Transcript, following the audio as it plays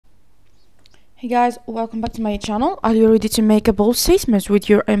Hey guys, welcome back to my channel. Are you ready to make a bold statement with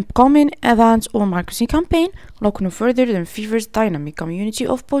your upcoming event or marketing campaign? Look no further than Fiverr's dynamic community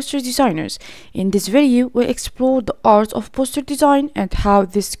of poster designers. In this video, we'll explore the art of poster design and how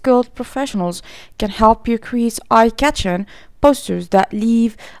these skilled professionals can help you create eye-catching posters that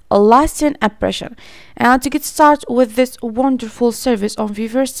leave a lasting impression. And to get started with this wonderful service on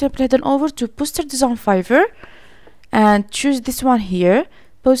Fiverr, simply head on over to Poster Design Fiverr and choose this one here.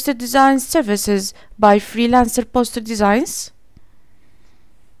 Poster design services by Freelancer Poster Designs.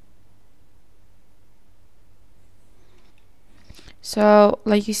 So,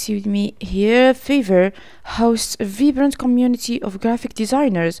 like you see with me here, Fiverr hosts a vibrant community of graphic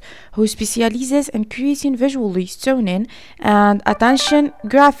designers who specializes in creating visually stunning and attention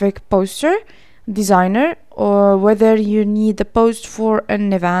graphic poster designer, or whether you need a post for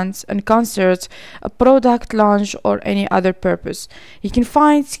an event, a concert, a product launch, or any other purpose. You can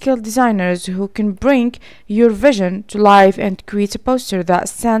find skilled designers who can bring your vision to life and create a poster that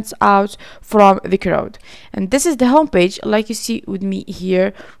stands out from the crowd. And this is the homepage, like you see with me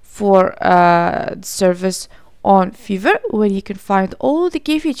here, for the service on Fiverr, where you can find all the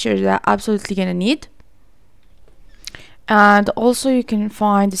key features that absolutely gonna need. And also you can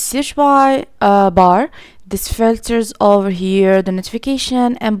find the search by bar, this filters over here, the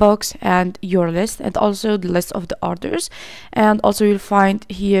notification, inbox, and your list, and also the list of the orders. And also you'll find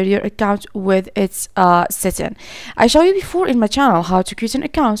here your account with its setting. I showed you before in my channel how to create an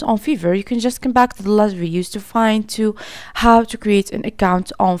account on Fiverr. You can just come back to the last videos to find how to create an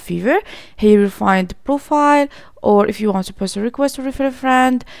account on Fiverr. Here you'll find the profile, or if you want to post a request or refer a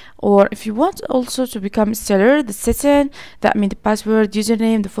friend, or if you want also to become a seller, the setting, that means the password,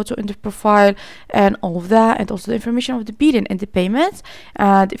 username, the photo in the profile, and all of that, and also the information of the bidding and the payment.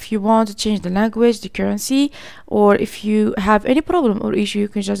 And if you want to change the language, the currency, or if you have any problem or issue, you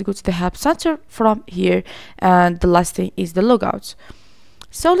can just go to the help center from here. And the last thing is the logout.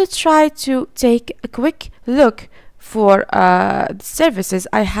 So let's try to take a quick look for the services.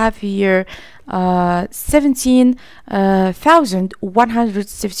 I have here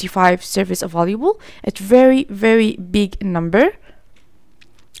 17,175 services available. It's very big number,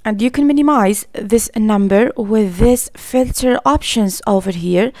 and you can minimize this number with this filter options over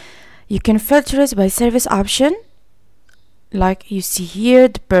here. You can filter it by service option, like you see here,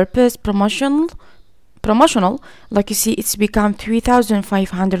 the purpose, promotional, like you see it's become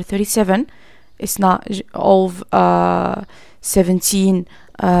 3,537. It's not all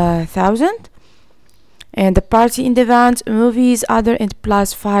 17,000. And the party in the event, movies, other, and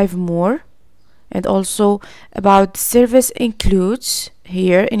plus 5 more. And also about service includes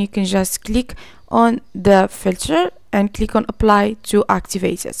here, and you can just click on the filter and click on apply to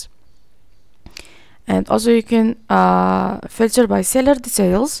activate it. And also you can filter by seller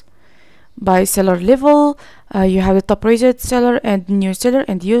details, by seller level. You have the top rated seller and new seller,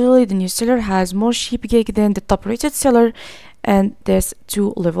 and usually the new seller has more cheap gig than the top rated seller, and there's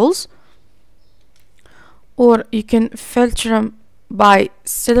 2 levels. Or you can filter them by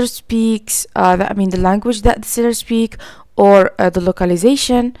seller speaks, that means the language that the seller speak, or the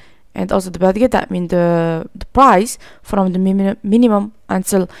localization, and also the budget, that means the price from the minimum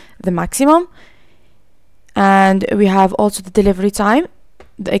until the maximum. And we have also the delivery time,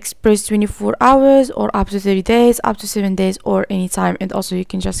 the express 24 hours, or up to 30 days, up to 7 days, or anytime. And also you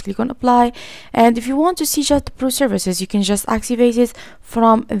can just click on apply. And if you want to see just the pro services, you can just activate it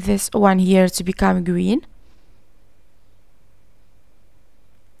from this one here to become green.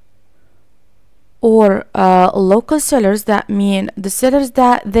 Or local sellers, that mean the sellers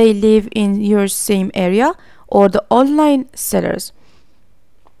that they live in your same area, or the online sellers.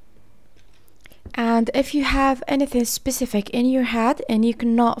 And if you have anything specific in your head and you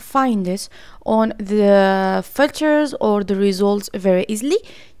cannot find it on the filters or the results very easily,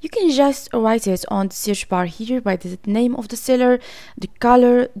 you can just write it on the search bar here by the name of the seller, the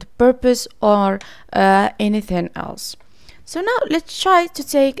color, the purpose, or anything else. So now let's try to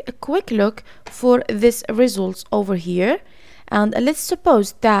take a quick look for this results over here. And let's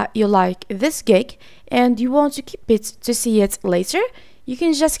suppose that you like this gig and you want to keep it to see it later. You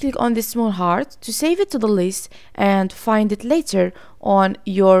can just click on this small heart to save it to the list and find it later on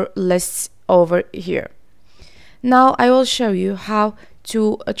your lists over here. Now I will show you how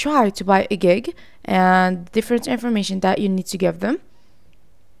to try to buy a gig and different information that you need to give them.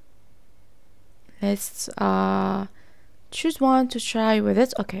 Let's choose one to try with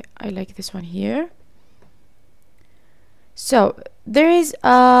it. Okay, I like this one here. So there is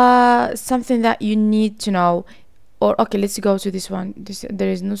something that you need to know, or okay, let's go to this one. There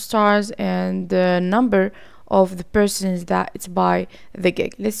is no stars and the number of the persons that it's buy the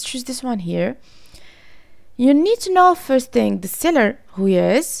gig. Let's choose this one here. You need to know first thing the seller who he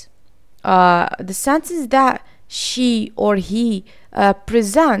is, the sentence that she or he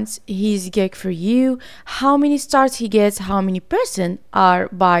presents his gig for you, how many stars he gets, how many person are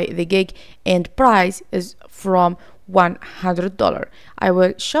by the gig, and price is from $100. I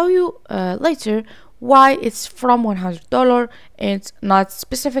will show you later why it's from $100 and it's not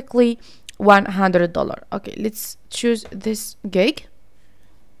specifically $100. Okay, let's choose this gig.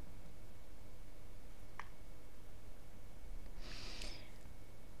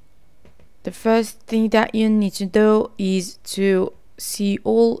 The first thing that you need to do is to see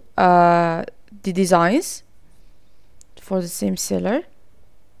all the designs for the same seller.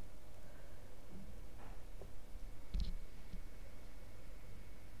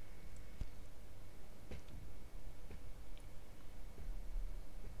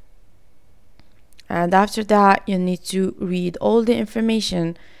 And after that, you need to read all the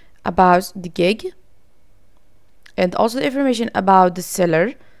information about the gig and also the information about the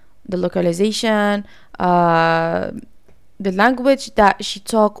seller, the localization, the language that she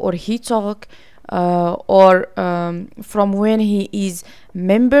talk or he talk, or from when he is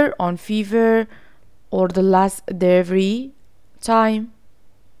member on Fiverr, or the last delivery time.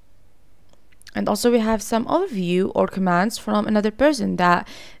 And also we have some overview or commands from another person that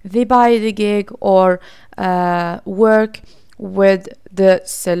they buy the gig or work with the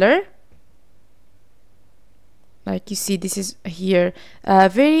seller. Like you see, this is here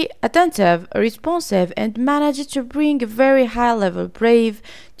very attentive, responsive, and managed to bring a very high level, brave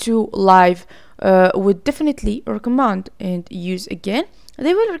to life. Would definitely recommend and use again.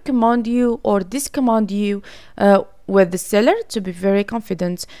 They will recommend you or discommand you with the seller to be very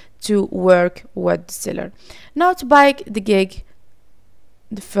confident to work with the seller. Now to buy the gig,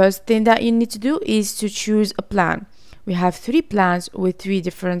 the first thing that you need to do is to choose a plan. We have 3 plans with 3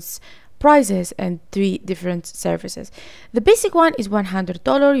 different prices and 3 different services. The basic one is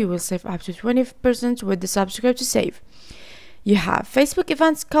 $100. You will save up to 20% with the subscribe to save. You have Facebook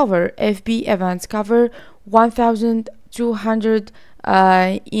events cover, FB events cover, 1200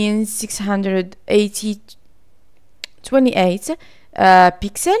 in 680 28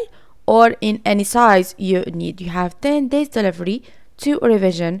 pixel, or in any size you need. You have 10 days delivery, 2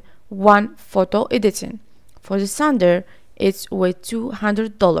 revision, 1 photo editing. For the standard, it's with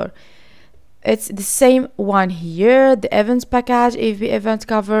 $200. It's the same one here, the events package, FB event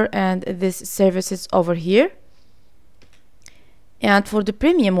cover, and this services over here. And for the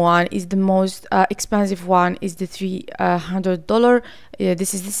premium one is the most expensive one, is the $300.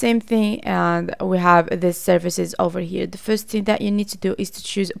 This is the same thing, and we have the services over here. The first thing that you need to do is to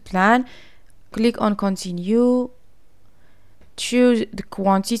choose a plan, click on continue, choose the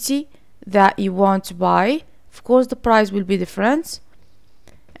quantity that you want to buy. Of course the price will be different,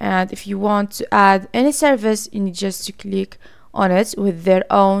 and if you want to add any service, you need just to click on it with their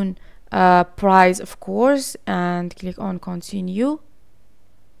own price, of course, and click on continue.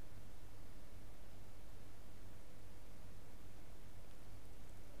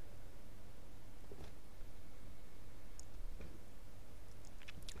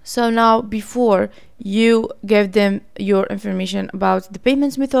 So now before you give them your information about the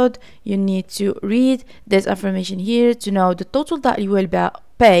payments method, you need to read this information here to know the total that you will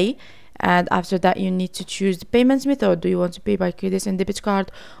pay. And after that, you need to choose the payments method. Do you want to pay by credit and debit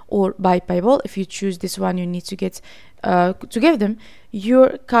card or by PayPal? If you choose this one, you need to get to give them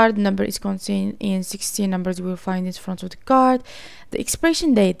your card number is contained in 16 numbers. You will find it in front of the card, the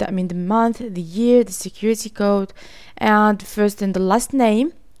expiration date, that means the month, the year, the security code, and first and the last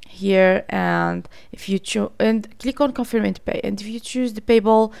name here. And if you choose and click on confirm and pay, and if you choose the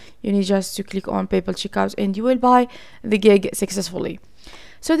PayPal, you need just to click on PayPal checkout, and you will buy the gig successfully.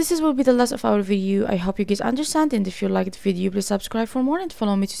 So this will be the last of our video. I hope you guys understand, and if you liked the video, please subscribe for more and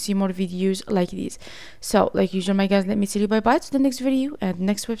follow me to see more videos like these. So like usual, my guys, let me tell you bye bye to the next video and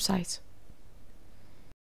next website.